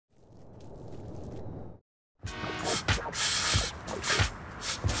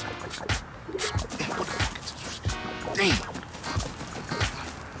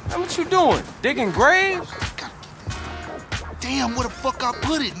doing? Digging graves? Gotta get that. Damn, where the fuck I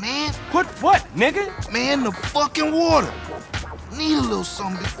put it, man? Put what, nigga? Man, the fucking water. Need a little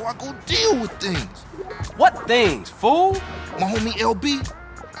something before I go deal with things. What things, fool? My homie LB,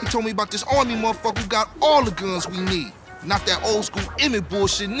 he told me about this army motherfucker who got all the guns we need. Not that old school Emmett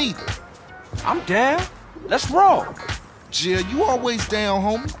bullshit neither. I'm down. Let's roll. Jill, you always down,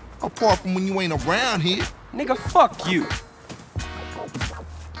 homie. Apart from when you ain't around here. Nigga, fuck you.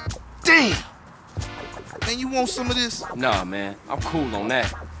 Damn! Man, you want some of this? Nah, man. I'm cool on that.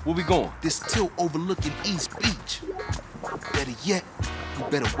 Where we going? This tilt overlooking East Beach. Better yet, you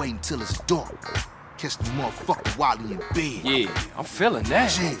better wait until it's dark. Catch the motherfucker while he in bed. Yeah, I'm feeling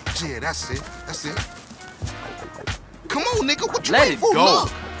that. Yeah, that's it. That's it. Come on, nigga, what you Let waiting it for? go.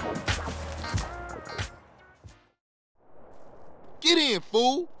 Look. Get in,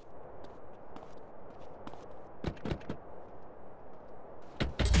 fool.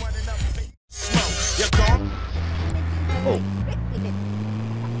 You gone? Oh.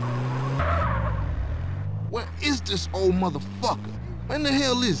 Where is this old motherfucker? Where the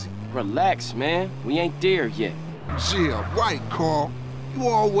hell is he? Relax, man. We ain't there yet. Yeah, right, Carl. You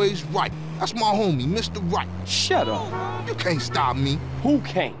always right. That's my homie, Mr. Right. Shut up. You can't stop me. Who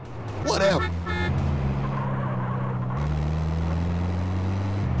can't? Whatever.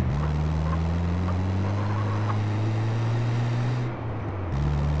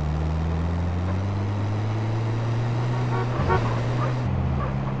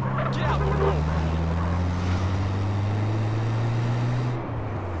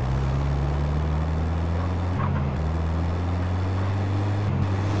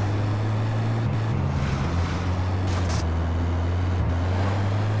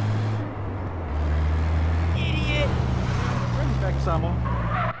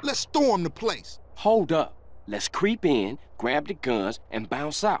 Let's storm the place. Hold up. Let's creep in, grab the guns, and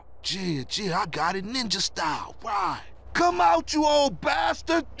bounce out. Yeah, I got it ninja style. Right. Come out, you old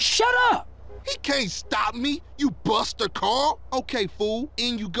bastard. Shut up! He can't stop me, you buster, Carl. Okay, fool,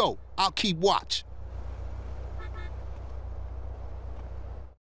 in you go. I'll keep watch.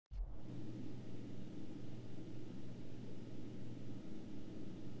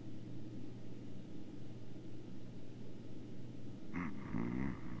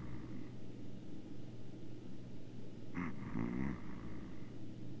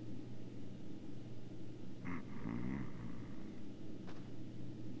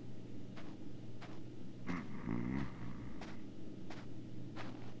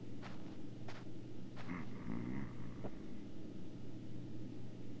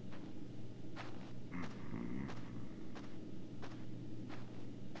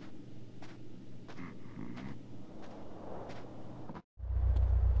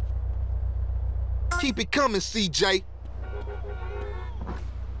 Keep it coming, CJ.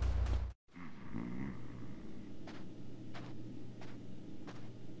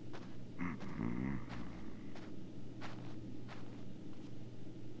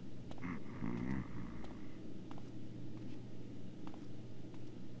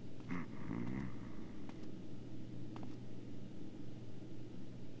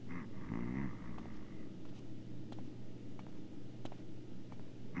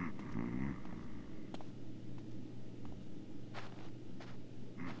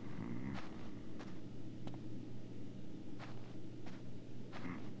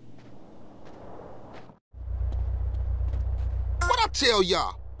 What I tell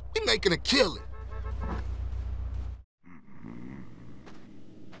y'all? We making a killing.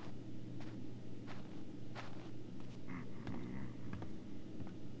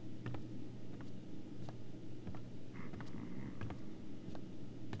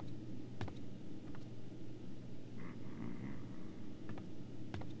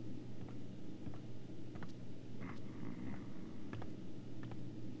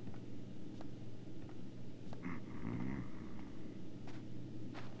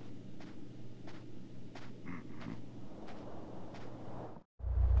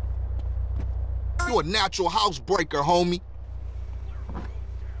 You a natural housebreaker, homie.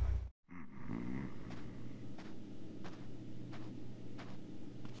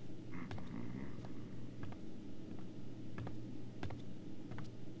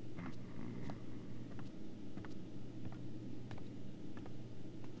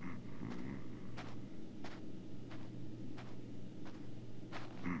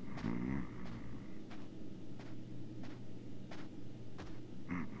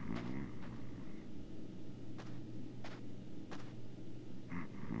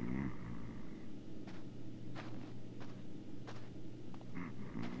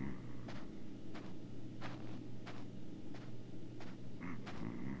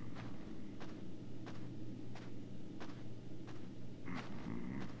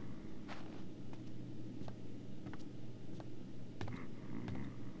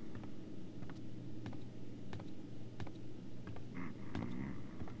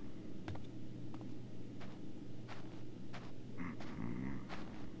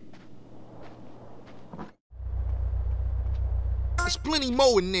 There's plenty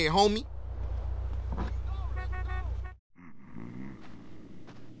more in there, homie.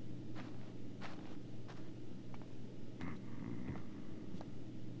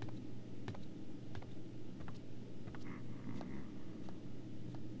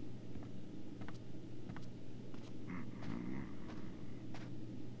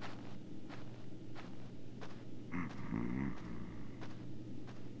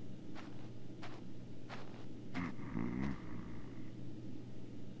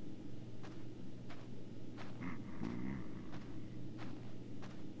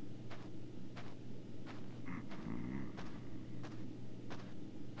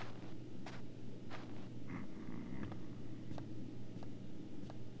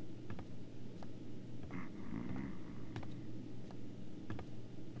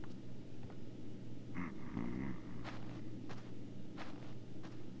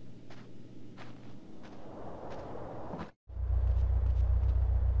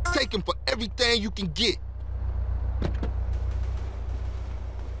 Take him for everything you can get.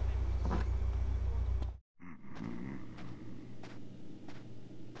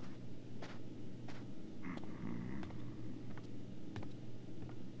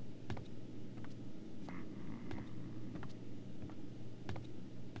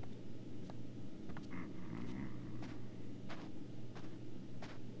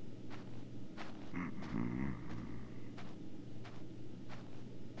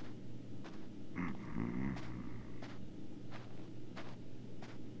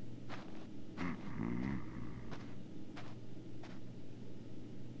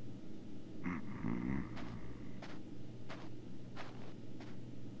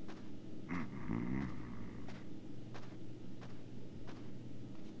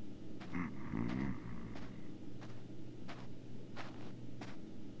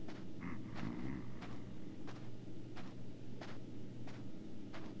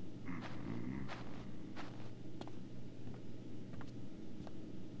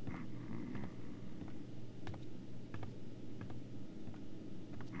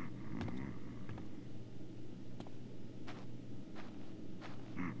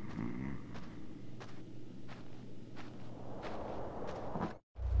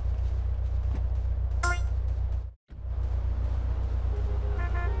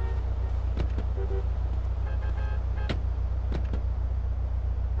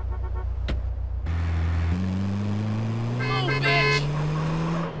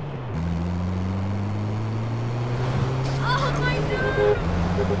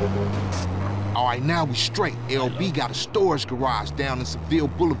 All right, now we straight. LB got a storage garage down in Seville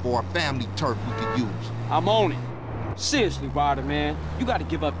Boulevard, family turf we could use. I'm on it. Seriously, Ryder, man, you gotta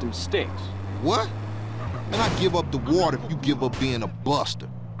give up them sticks. What? And I give up the water if you give up being a buster.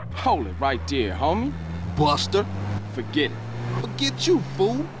 Hold it right there, homie. Buster? Forget it. Forget you,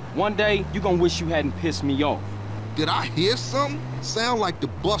 fool. One day, you gonna wish you hadn't pissed me off. Did I hear something? Sound like the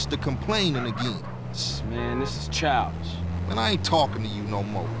buster complaining again. Man, this is childish. Man, I ain't talking to you no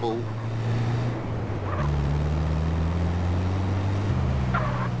more, fool.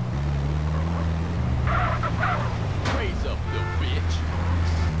 Raise up, little bitch.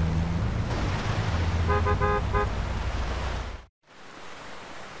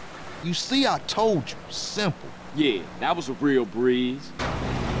 You see, I told you. Simple. Yeah, that was a real breeze.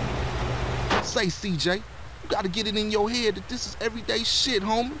 Say, CJ, you gotta get it in your head that this is everyday shit,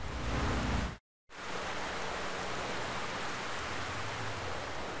 homie.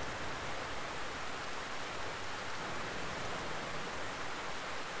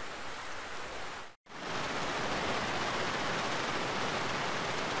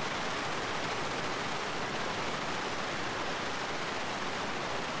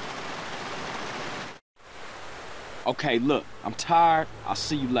 Okay, look, I'm tired. I'll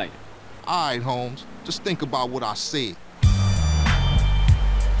see you later. All right, Holmes. Just think about what I said.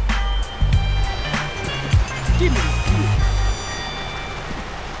 Give me